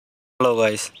Hello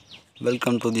guys,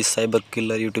 welcome to the Cyber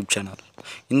Killer YouTube channel.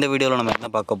 இந்த வீடியோவில் நம்ம என்ன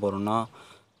பார்க்க போகிறோம்னா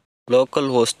local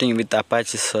hosting with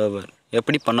Apache Server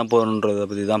எப்படி பண்ண போகிறோன்றதை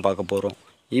பற்றி தான் பார்க்க போகிறோம்.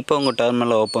 இப்போ உங்கள்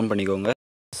டெர்மினலை ஓப்பன் பண்ணிக்கோங்க.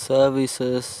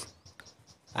 சர்வீசஸ்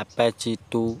Apache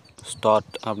to start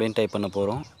அப்படின்னு டைப் பண்ண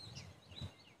போகிறோம்.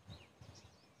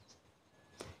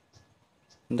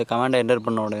 இந்த கமாண்டை என்டர்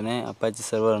பண்ண உடனே Apache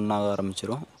Server ரன் ஆக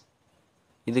ஆரம்பிச்சிடும்.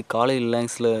 இது காலி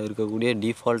லினக்ஸில் இருக்கக்கூடிய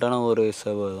டிஃபால்ட்டான ஒரு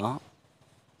சர்வர் தான்.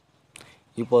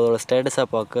 இப்போ அதோட ஸ்டேட்டஸை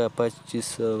பார்க்க Apache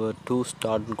Server to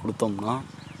startனு கொடுத்தோம்னா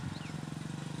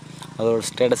அதோட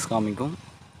ஸ்டேட்டஸ் காமிக்கும்.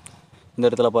 இந்த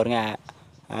இடத்துல பாருங்கள்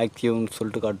ஆக்டிவ்னு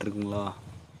சொல்லிட்டு காட்டிருக்குங்களா.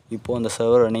 இப்போது அந்த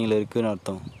சர்வர் ரன்னிங்கில் இருக்குதுன்னு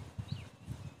அர்த்தம்.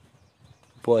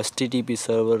 இப்போது HTTP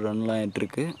சர்வர் ரன்லாம்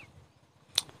ஆகிட்டுருக்கு.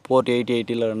 போர்ட்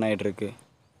 8080 ரன் ஆகிட்டுருக்கு.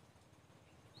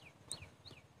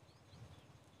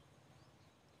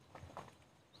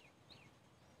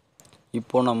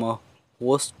 இப்போது நம்ம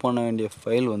ஹோஸ்ட் பண்ண வேண்டிய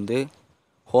ஃபைல் வந்து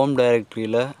ஹோம்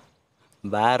டைரக்டரியில்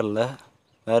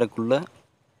வேறுக்குள்ளே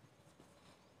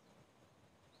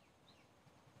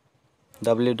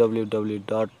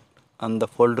www. அந்த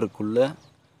ஃபோல்டருக்குள்ளே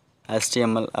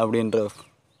HTML அப்படின்ற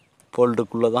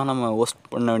ஃபோல்டருக்குள்ளே தான் நம்ம ஹோஸ்ட்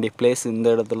பண்ண வேண்டிய பிளேஸ். இந்த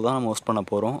இடத்துல தான் நம்ம ஹோஸ்ட் பண்ண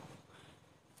போகிறோம்.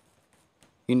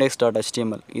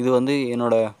 index.html இது வந்து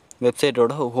என்னோடய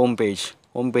வெப்சைட்டோட ஹோம்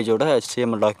பேஜோட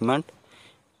HTML டாக்குமெண்ட்.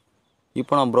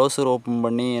 இப்போ நான் ப்ரௌசர் ஓப்பன்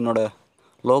பண்ணி என்னோடய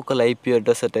லோக்கல் IP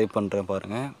அட்ரஸை டைப் பண்ணுறேன்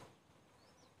பாருங்கள்.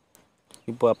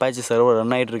 இப்போ Apache சர்வர்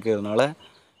ரன் ஆகிட்டு இருக்கிறதுனால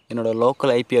என்னோடய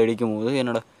லோக்கல் IP அடிக்கும் போது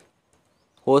என்னோடய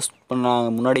ஹோஸ்ட் பண்ண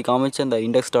முன்னாடி காமிச்ச அந்த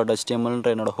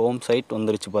index.htmlன்ற என்னோடய ஹோம் சைட்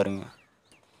வந்துருச்சு பாருங்கள்.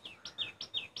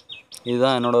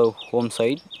 இதுதான் என்னோடய ஹோம்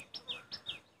சைட்.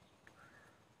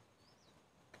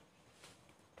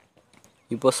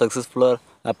 இப்போ சக்ஸஸ்ஃபுல்லாக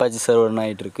Apache சர்வர் ரன்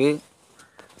ஆகிட்டுருக்கு.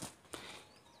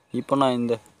 இப்போ நான்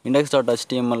இந்த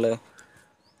index.html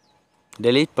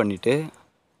டெலீட் பண்ணிவிட்டு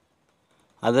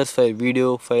others file, video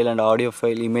file and audio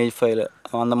file, image file,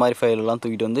 அந்த மாதிரி ஃபைலெல்லாம்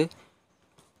தூக்கிட்டு வந்து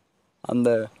அந்த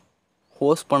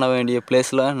ஹோஸ்ட் பண்ண வேண்டிய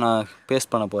பிளேஸில் நான்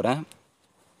பேஸ்ட் பண்ண போகிறேன்.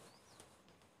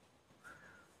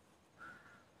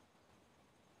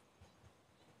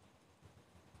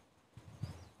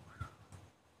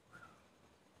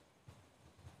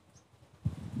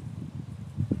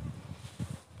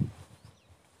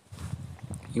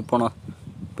 இப்போ நான்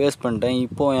பேஸ்ட் பண்ணிட்டேன்.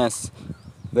 இப்போது என்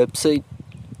வெப்சைட்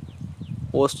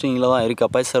ஹோஸ்டிங்கில் தான் இருக்குது.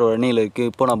 Apache சர்வர் ரன்னிங்கில் இருக்குது.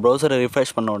 இப்போ நான் ப்ரௌசரை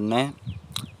ரிஃப்ரெஷ் பண்ண உடனே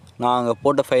நான் அங்கே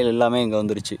போட்ட ஃபைல் எல்லாமே இங்கே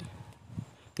வந்துருச்சு.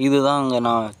 இதுதான் அங்கே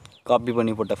நான் காப்பி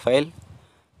பண்ணி போட்ட ஃபைல்.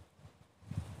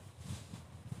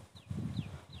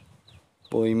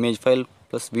 இப்போது image file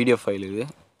plus video file இது.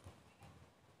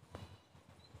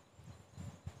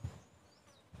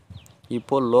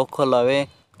 இப்போது லோக்கலாகவே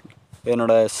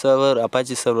என்னோடய சர்வர்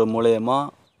Apache சர்வர் மூலயமா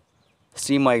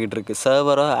ஸ்ட்ரீம் ஆகிட்டு இருக்கு.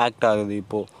 சர்வராக ஆக்ட் ஆகுது.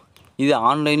 இப்போது இது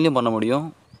ஆன்லைன்லேயும் பண்ண முடியும்.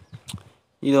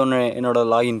 இது ஒன்று என்னோடய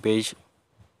லாகின் பேஜ்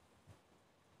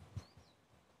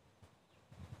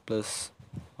ப்ளஸ்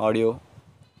ஆடியோ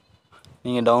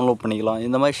நீங்கள் டவுன்லோட் பண்ணிக்கலாம்.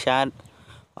 இந்த மாதிரி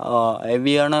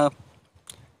ஹெவியான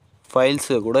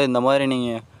ஃபைல்ஸு கூட இந்த மாதிரி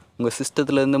நீங்கள் உங்கள்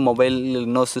சிஸ்டத்துலேருந்து மொபைல்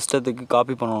இன்னொரு சிஸ்டத்துக்கு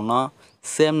காப்பி பண்ணோன்னா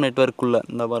சேம் நெட்வொர்க்குள்ளே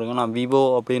இந்த பாருங்கள், நான் விவோ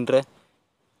அப்படின்ற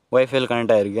வைஃபைல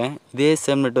கனெக்ட் ஆகிருக்கேன். இதே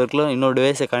சேம் நெட்வொர்க்கில் இன்னொரு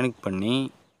டிவைஸை கனெக்ட் பண்ணி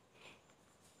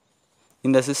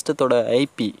இந்த சிஸ்டத்தோட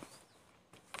ஐபி,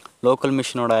 லோக்கல்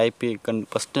மிஷினோட ஐபி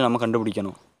ஃபஸ்ட்டு நம்ம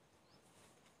கண்டுபிடிக்கணும்.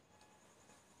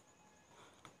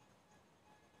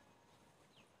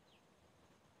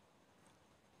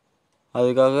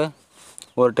 அதுக்காக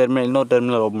இன்னொரு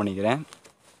டெர்மினல் ஓப்பன் பண்ணிக்கிறேன்.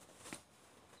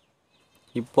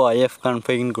 இப்போது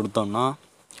ifconfigன்னு கொடுத்தோம்னா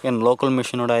என் லோக்கல்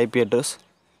மிஷினோட ஐபி அட்ரஸ்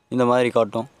இந்த மாதிரி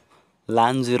காட்டும்.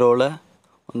 LAN 0ல்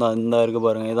இந்த இருக்குது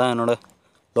பாருங்கள். இதுதான் என்னோடய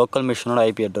லோக்கல் மிஷினோட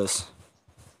ஐபி அட்ரஸ்.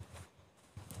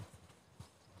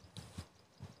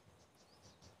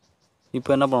 இப்போ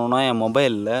என்ன பண்ணணும்னா என்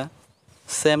மொபைலில்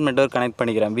சேம் நெட்வொர்க் கனெக்ட்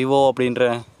பண்ணிக்கிறேன். விவோ அப்படின்ற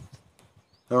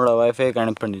என்னோடய வைஃபை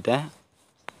கனெக்ட் பண்ணிட்டேன்.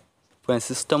 இப்போ என்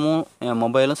சிஸ்டமும் என்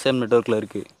மொபைலும் சேம் நெட்வொர்க்கில்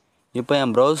இருக்குது. இப்போ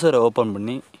என் ப்ரௌசரை ஓப்பன்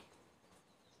பண்ணி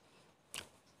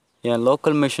என்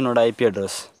லோக்கல் மிஷினோட ஐபி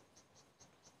அட்ரஸ்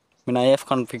நான்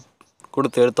ifconfig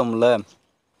கொடுத்து எடுத்தோம்ல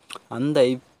அந்த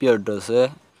ஐபி அட்ரஸை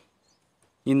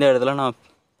இந்த இடத்துல நான்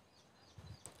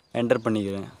என்டர்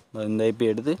பண்ணிக்கிறேன். இந்த ஐபி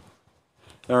எடுத்து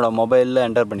என்னோடய மொபைலில்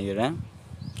என்டர் பண்ணிக்கிறேன்.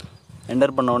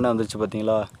 என்டர் பண்ண உடனே வந்துருச்சு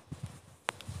பார்த்தீங்களா.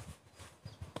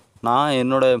 நான்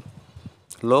என்னோடய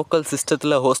லோக்கல்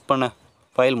சிஸ்டத்தில் ஹோஸ்ட் பண்ண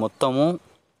ஃபைல் மொத்தமும்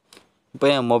இப்போ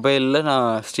என் மொபைலில் நான்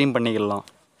ஸ்ட்ரீம் பண்ணிக்கலாம்.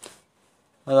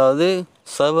 அதாவது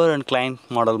சர்வர் அண்ட்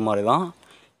கிளைண்ட் மாடல் மாதிரி தான்.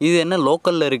 இது என்ன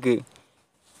லோக்கலில் இருக்குது.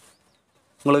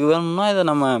 உங்களுக்கு வேணும்னா இதை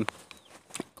நம்ம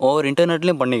ஓவர்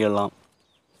இன்டர்நெட்லேயும் பண்ணிக்கலாம்.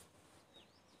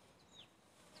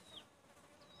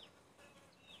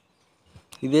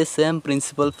 இதே சேம்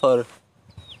பிரின்சிபல் ஃபார்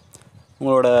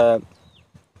உங்களோட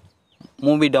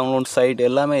மூவி டவுன்லோட் சைட்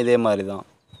எல்லாமே இதே மாதிரி தான்.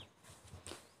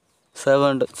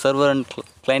 சர்வர் அண்ட்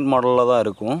கிளைண்ட் மாடலில் தான்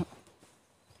இருக்கும்.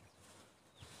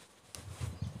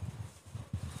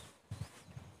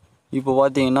 இப்போ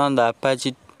பார்த்தீங்கன்னா அந்த அப்பாச்சி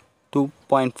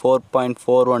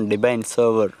 2.4.41 டிபைன்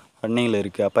சர்வர் ரன்னிங்கில்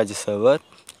இருக்குது. அப்பாச்சி சர்வர்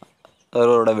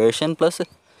அதோட வெர்ஷன் ப்ளஸ்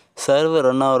சர்வர்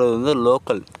ரன் ஆகிறது வந்து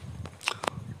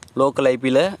லோக்கல்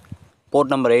ஐபியில்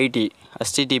போர்ட் நம்பர் 80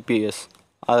 HTTPS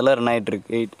அதில் ரன்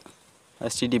ஆகிட்டுருக்கு.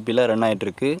 HTTPயில் ரன்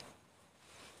ஆகிட்டுருக்கு.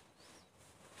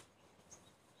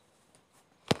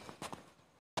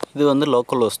 இது வந்து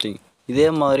லோக்கல் ஹோஸ்டிங். இதே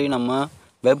மாதிரி நம்ம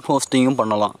வெப் ஹோஸ்டிங்கும்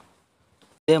பண்ணலாம்.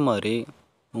 இதே மாதிரி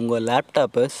உங்கள்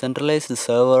லேப்டாப்பை சென்ட்ரலைஸ்டு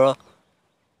சர்வராக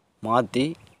மாற்றி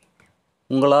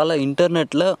உங்களால்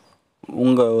இன்டர்நெட்டில்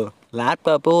உங்கள்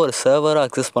லேப்டாப்பை ஒரு சர்வராக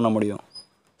அக்சஸ் பண்ண முடியும்.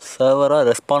 சர்வராக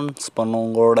ரெஸ்பான்ஸ் பண்ணும்.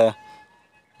 உங்களோட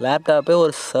லேப்டாப்பை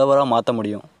ஒரு சர்வராக மாற்ற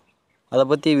முடியும். அதை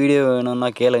பற்றி வீடியோ வேணும்னா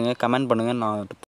கேளுங்க, கமெண்ட் பண்ணுங்கள். நான்